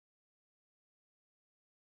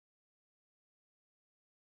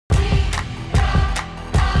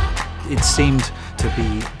It seemed to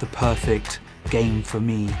be the perfect game for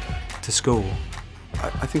me to score.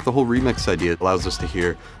 I think the whole remix idea allows us to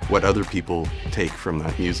hear what other people take from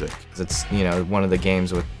that music. It's, you know, one of the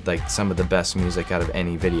games with like some of the best music out of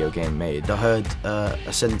any video game made. I heard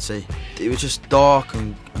Ascendancy. It was just dark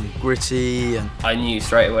and gritty, and I knew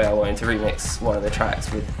straight away I wanted to remix one of the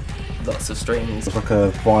tracks with lots of strings. It was like a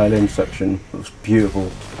violin section. It was beautiful.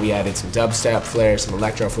 We added some dubstep flares, some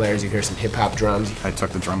electro flares. You hear some hip-hop drums. I took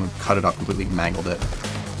the drum and cut it up, completely mangled it.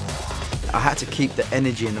 I had to keep the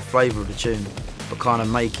energy and the flavour of the tune, but kind of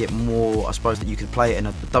make it more, I suppose, that you could play it in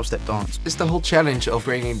a dubstep dance. It's the whole challenge of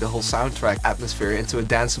bringing the whole soundtrack atmosphere into a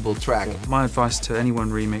danceable track. My advice to anyone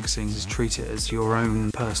remixing is treat it as your own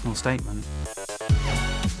personal statement.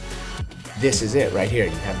 This is it right here.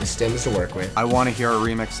 You have the stems to work with. I want to hear a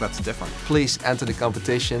remix that's different. Please enter the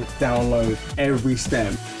competition. Download every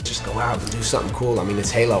stem. Just go out and do something cool. I mean, it's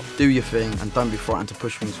Halo. Do your thing and don't be frightened to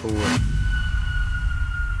push things forward.